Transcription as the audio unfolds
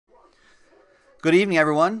Good evening,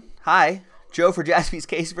 everyone. Hi, Joe for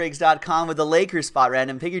JaspysCaseBreaks.com with the Lakers spot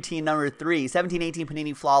random. Pick your team number 3, 17-18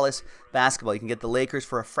 Panini Flawless Basketball. You can get the Lakers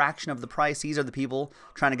for a fraction of the price. These are the people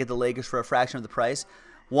trying to get the Lakers for a fraction of the price.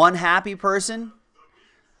 One happy person,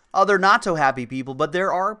 other not so happy people, but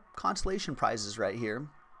there are consolation prizes right here.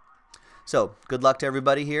 So, good luck to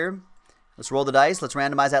everybody here. Let's roll the dice. Let's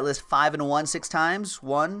randomize that list 5 and 1 6 times.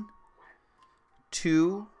 1,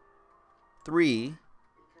 2, 3,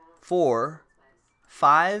 4,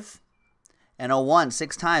 5, and a 1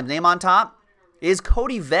 6 times. Name on top is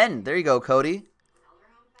Cody Venn. There you go, Cody.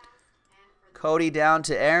 Cody down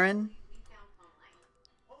to Aaron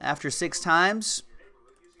after 6 times.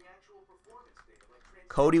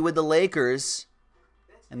 Cody with the Lakers.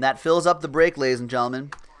 And that fills up the break, ladies and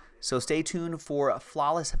gentlemen. So stay tuned for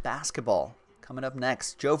Flawless Basketball coming up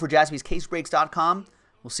next. Joe for JaspysCaseBreaks.com.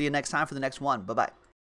 We'll see you next time for the next one. Bye-bye.